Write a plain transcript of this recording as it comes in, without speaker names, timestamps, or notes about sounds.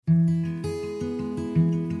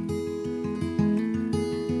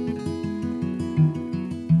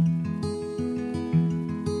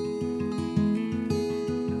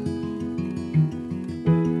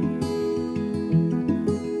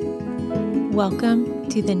Welcome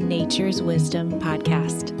to the Nature's Wisdom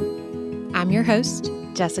podcast. I'm your host,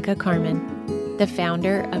 Jessica Carmen, the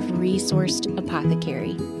founder of Resourced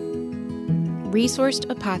Apothecary. Resourced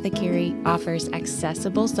Apothecary offers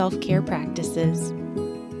accessible self-care practices,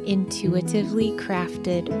 intuitively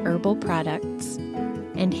crafted herbal products,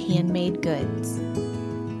 and handmade goods,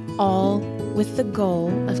 all with the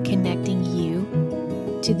goal of connecting you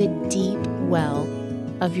to the deep well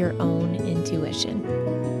of your own intuition.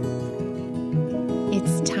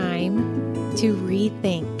 It's time to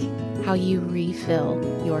rethink how you refill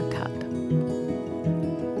your cup.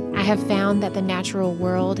 I have found that the natural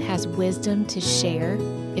world has wisdom to share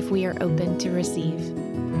if we are open to receive.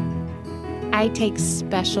 I take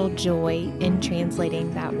special joy in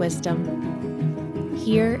translating that wisdom.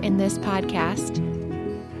 Here in this podcast,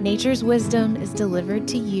 Nature's Wisdom is delivered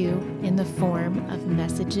to you in the form of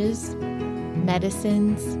messages,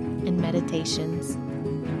 medicines, and meditations.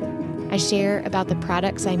 I share about the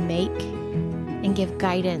products I make and give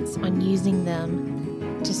guidance on using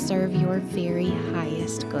them to serve your very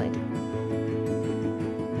highest good.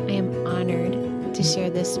 I am honored to share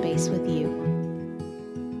this space with you.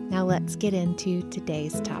 Now let's get into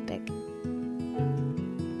today's topic.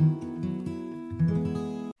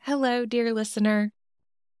 Hello, dear listener.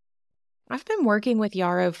 I've been working with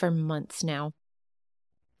Yarrow for months now.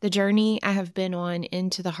 The journey I have been on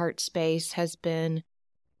into the heart space has been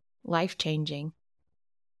life-changing.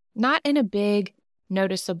 Not in a big,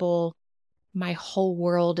 noticeable, my whole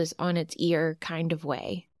world is on its ear kind of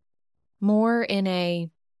way. More in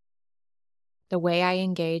the way I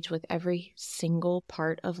engage with every single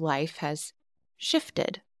part of life has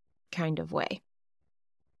shifted kind of way.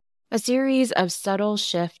 A series of subtle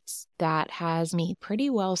shifts that has me pretty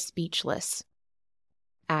well speechless,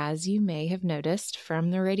 as you may have noticed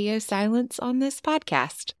from the radio silence on this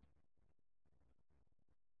podcast.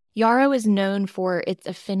 Yarrow is known for its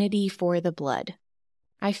affinity for the blood.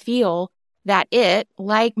 I feel that it,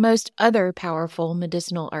 like most other powerful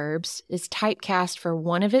medicinal herbs, is typecast for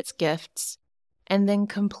one of its gifts and then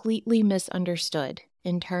completely misunderstood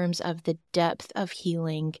in terms of the depth of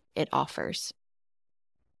healing it offers.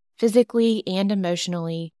 Physically and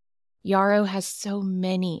emotionally, Yarrow has so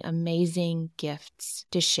many amazing gifts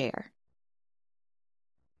to share.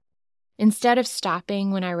 Instead of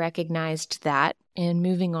stopping when I recognized that and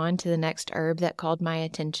moving on to the next herb that called my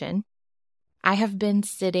attention, I have been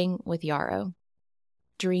sitting with Yarrow,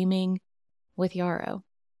 dreaming with Yarrow,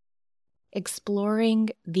 exploring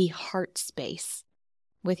the heart space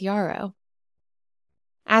with Yarrow.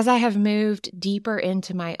 As I have moved deeper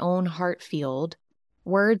into my own heart field,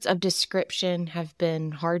 words of description have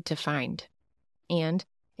been hard to find. And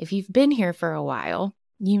if you've been here for a while,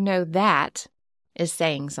 you know that is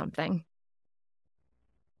saying something.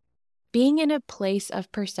 Being in a place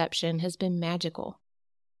of perception has been magical.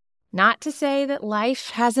 Not to say that life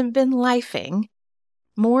hasn't been lifing,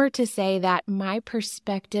 more to say that my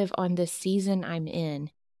perspective on the season I'm in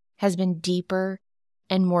has been deeper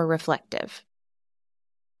and more reflective.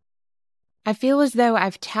 I feel as though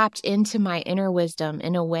I've tapped into my inner wisdom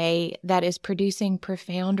in a way that is producing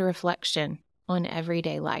profound reflection on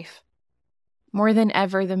everyday life. More than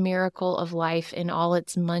ever, the miracle of life in all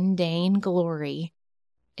its mundane glory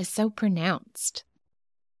is so pronounced.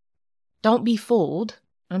 Don't be fooled.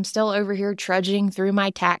 I'm still over here trudging through my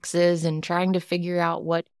taxes and trying to figure out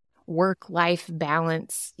what work-life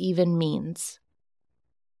balance even means.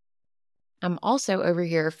 I'm also over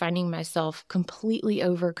here finding myself completely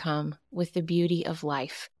overcome with the beauty of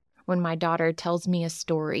life when my daughter tells me a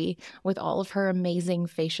story with all of her amazing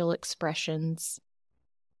facial expressions.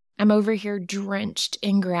 I'm over here drenched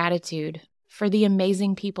in gratitude for the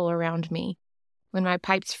amazing people around me when my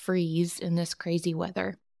pipes freeze in this crazy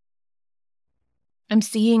weather. I'm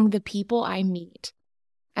seeing the people I meet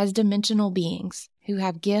as dimensional beings who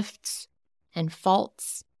have gifts and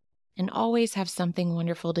faults and always have something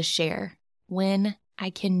wonderful to share when I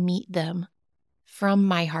can meet them from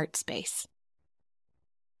my heart space.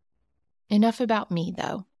 Enough about me,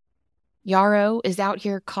 though. Yarrow is out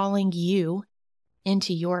here calling you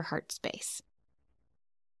into your heart space.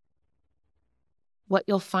 What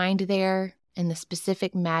you'll find there and the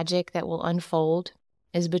specific magic that will unfold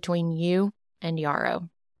is between you and Yarrow.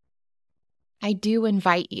 I do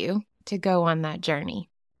invite you to go on that journey.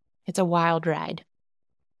 It's a wild ride.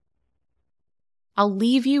 I'll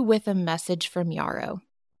leave you with a message from Yarrow.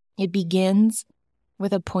 It begins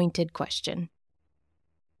with a pointed question.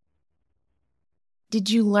 Did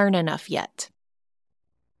you learn enough yet?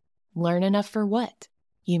 Learn enough for what,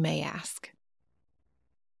 you may ask.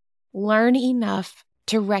 Learn enough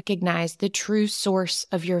to recognize the true source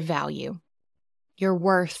of your value, your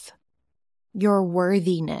worth, your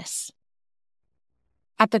worthiness.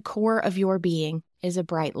 At the core of your being is a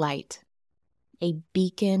bright light, a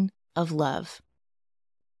beacon of love.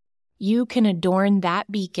 You can adorn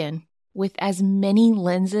that beacon with as many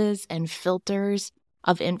lenses and filters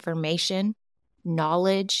of information,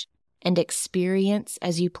 knowledge, and experience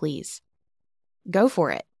as you please. Go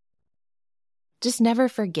for it. Just never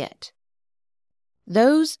forget.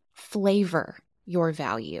 Those flavor your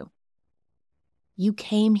value. You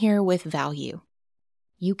came here with value.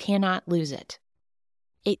 You cannot lose it.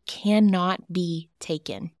 It cannot be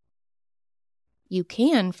taken. You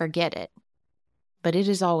can forget it, but it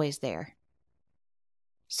is always there.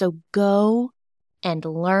 So go and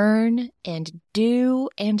learn and do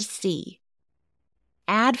and see.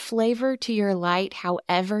 Add flavor to your light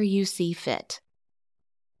however you see fit.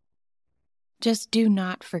 Just do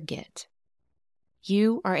not forget.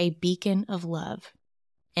 You are a beacon of love,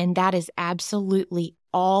 and that is absolutely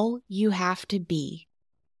all you have to be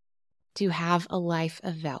to have a life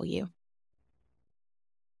of value.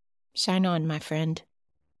 Shine on, my friend.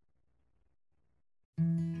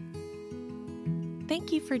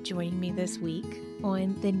 Thank you for joining me this week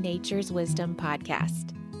on the Nature's Wisdom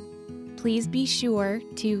podcast. Please be sure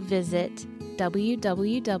to visit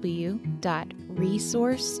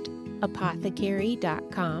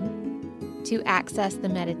www.resourcedapothecary.com to access the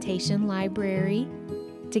meditation library,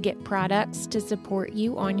 to get products to support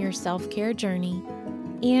you on your self-care journey,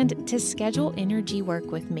 and to schedule energy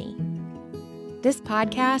work with me. This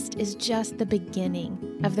podcast is just the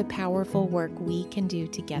beginning of the powerful work we can do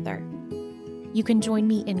together. You can join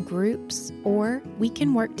me in groups, or we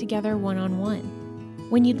can work together one-on-one.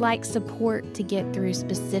 When you'd like support to get through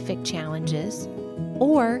specific challenges,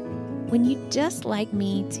 or when you'd just like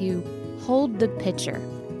me to hold the pitcher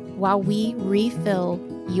while we refill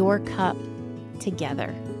your cup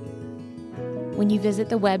together. When you visit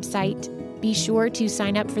the website, be sure to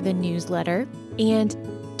sign up for the newsletter and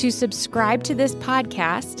to subscribe to this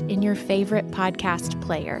podcast in your favorite podcast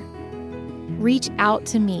player. Reach out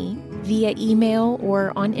to me via email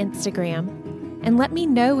or on Instagram and let me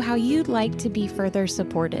know how you'd like to be further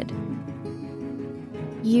supported.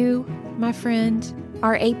 You, my friend,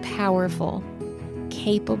 are a powerful,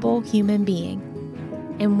 capable human being,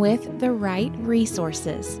 and with the right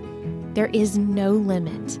resources, there is no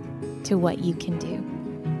limit to what you can do.